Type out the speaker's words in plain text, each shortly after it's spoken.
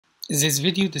This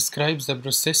video describes the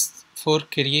process for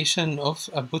creation of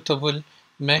a bootable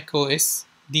macOS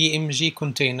DMG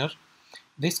container.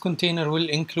 This container will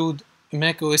include a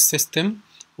macOS system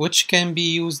which can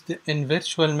be used in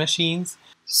virtual machines.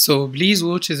 So please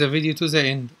watch the video to the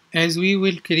end, as we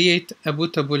will create a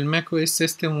bootable macOS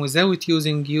system without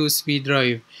using USB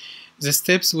drive. The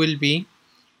steps will be: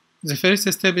 the first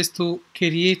step is to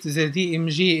create the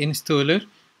DMG installer.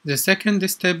 The second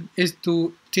step is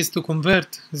to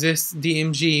convert this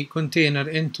DMG container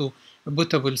into a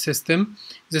bootable system.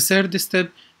 The third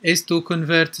step is to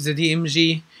convert the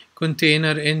DMG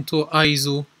container into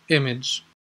ISO image.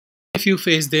 If you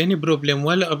faced any problem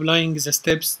while applying the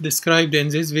steps described in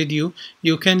this video,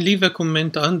 you can leave a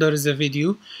comment under the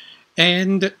video,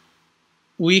 and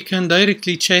we can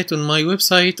directly chat on my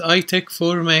website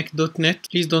itech4mac.net.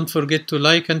 Please don't forget to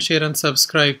like and share and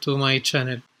subscribe to my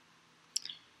channel.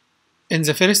 In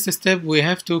the first step, we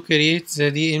have to create the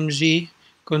DMG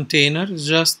container.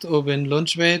 Just open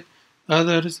Launchpad,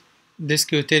 Others,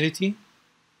 Disk Utility.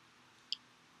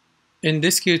 In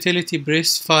Disk Utility,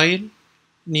 press File,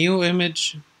 New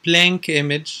Image, Blank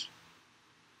Image.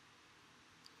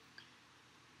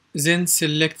 Then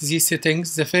select these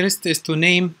settings. The first is to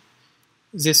name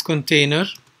this container.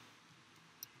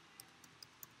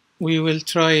 We will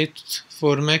try it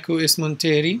for macOS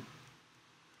Monterey.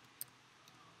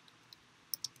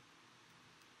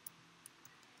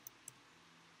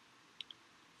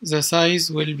 The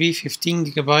size will be 15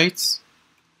 GB.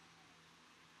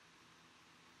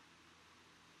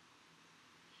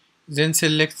 Then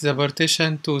select the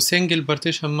partition to single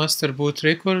partition master boot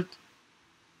record.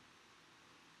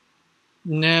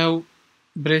 Now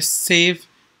press Save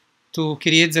to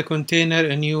create the container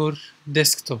in your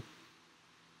desktop.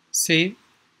 Save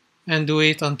and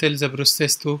wait until the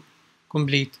process to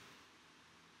complete.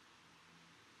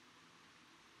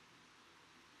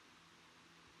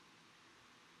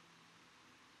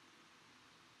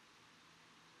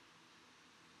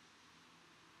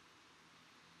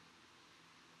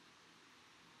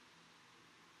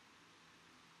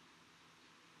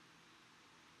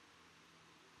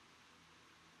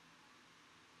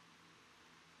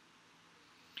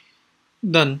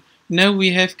 Done. Now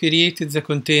we have created the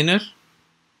container.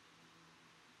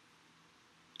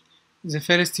 The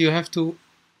first you have to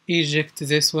eject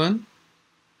this one.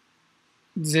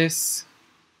 This,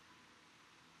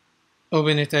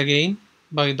 open it again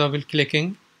by double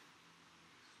clicking.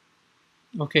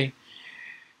 Okay.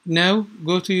 Now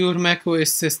go to your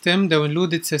macOS system,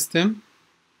 downloaded system.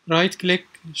 Right click,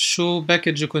 show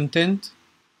package content,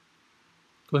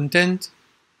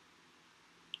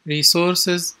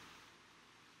 resources.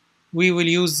 We will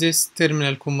use this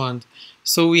terminal command.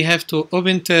 So we have to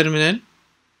open terminal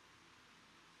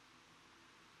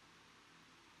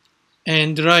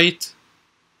and write,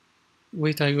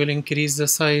 wait, I will increase the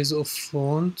size of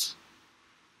font.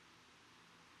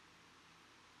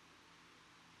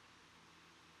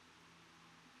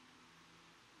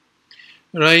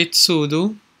 Write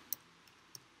sudo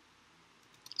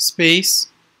space,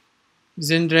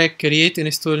 then drag create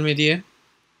install media,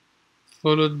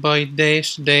 followed by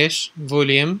dash dash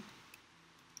volume.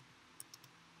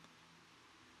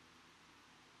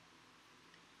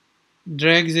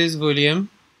 Drag this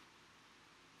volume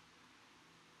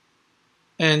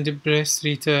and press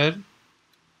return.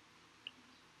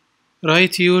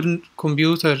 Write your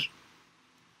computer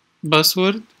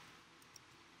password.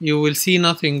 You will see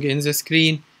nothing in the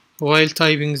screen while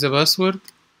typing the password,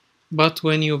 but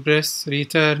when you press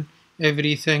return,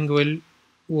 everything will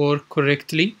work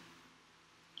correctly.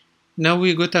 Now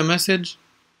we got a message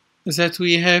that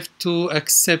we have to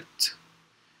accept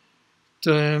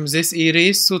this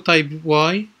erase, so type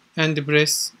Y and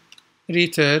press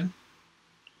return.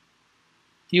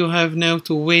 You have now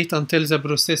to wait until the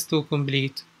process to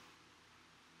complete.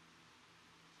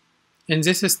 In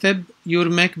this step, your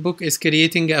MacBook is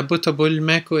creating a bootable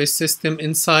macOS system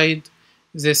inside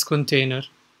this container.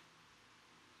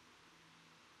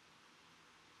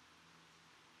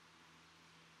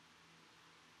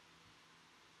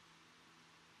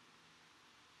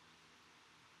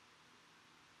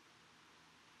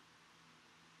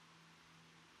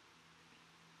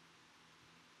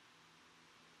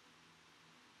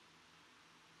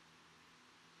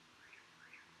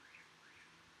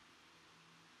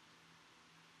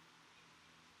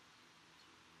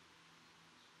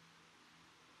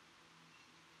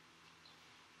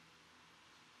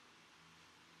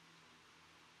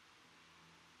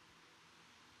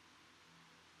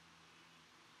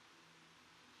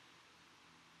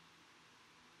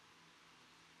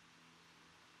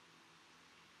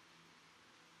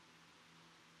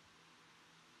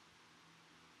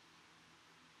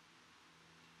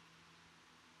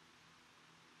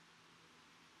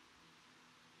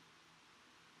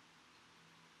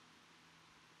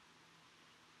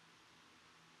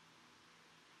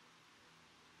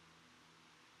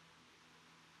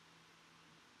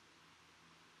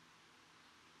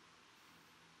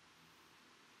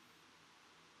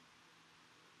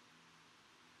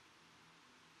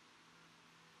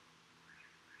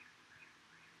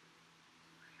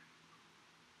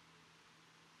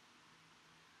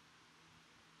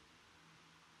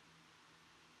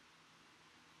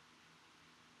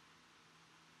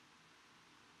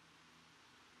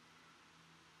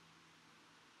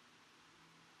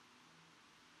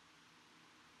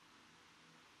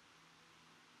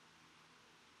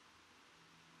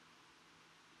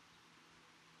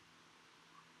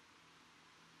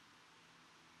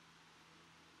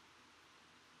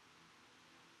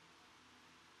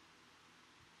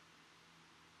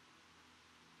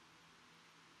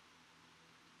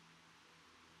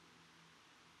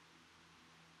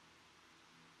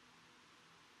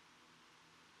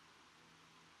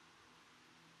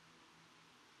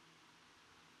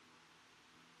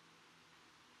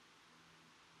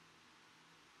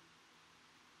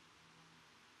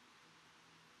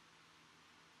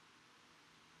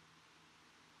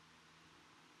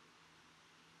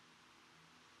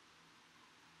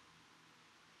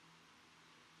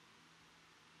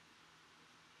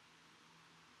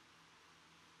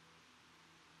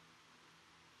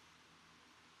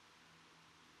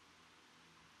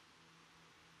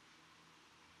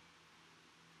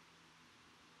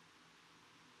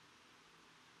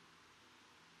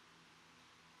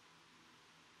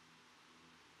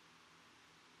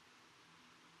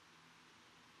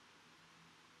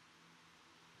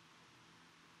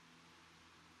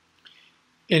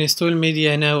 Install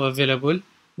media now available.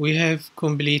 We have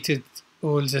completed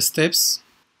all the steps.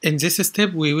 In this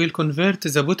step, we will convert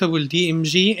the bootable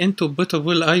DMG into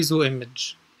bootable ISO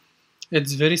image.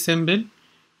 It's very simple.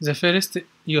 The first,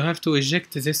 you have to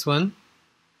eject this one.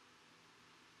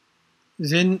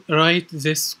 Then write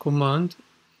this command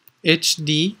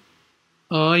HDIUTIL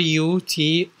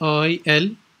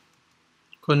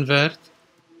convert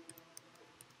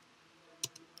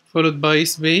followed by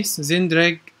space, then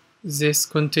drag this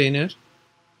container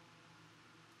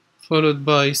followed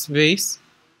by space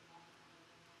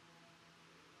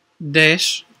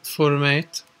dash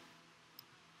format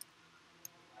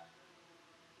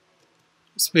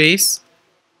space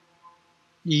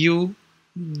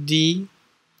UDTO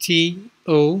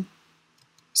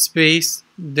space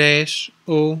dash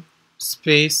O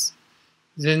space,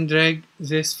 then drag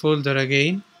this folder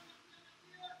again,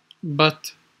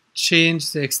 but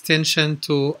change the extension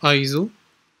to ISO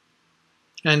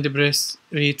and press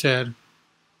return.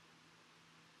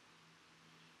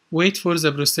 Wait for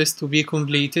the process to be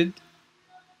completed.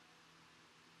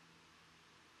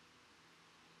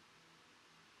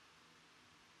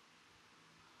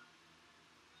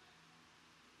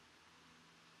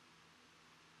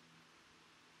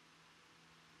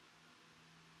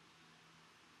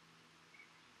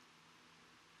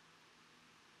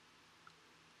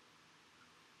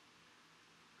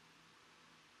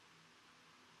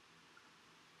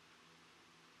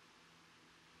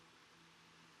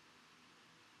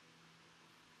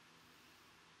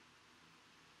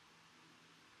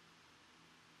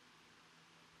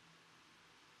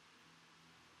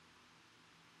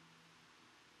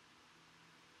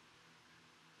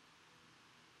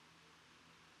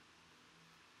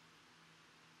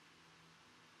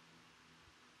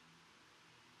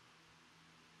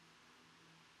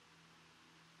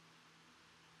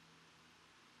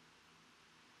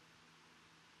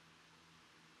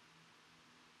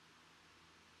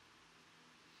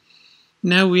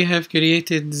 Now we have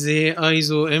created the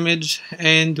ISO image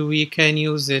and we can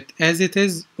use it as it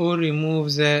is or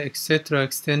remove the etc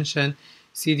extension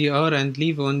CDR and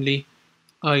leave only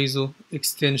ISO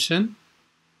extension.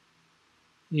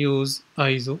 Use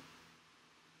ISO.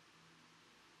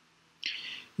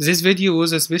 This video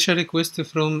was a special request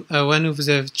from one of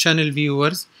the channel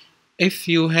viewers. If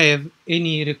you have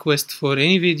any request for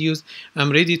any videos,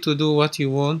 I'm ready to do what you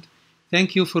want.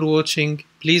 Thank you for watching.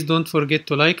 Please don't forget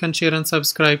to like and share and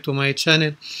subscribe to my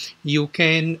channel. You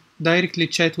can directly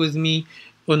chat with me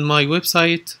on my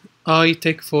website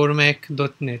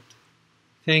itechformac.net.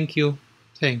 Thank you.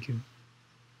 Thank you.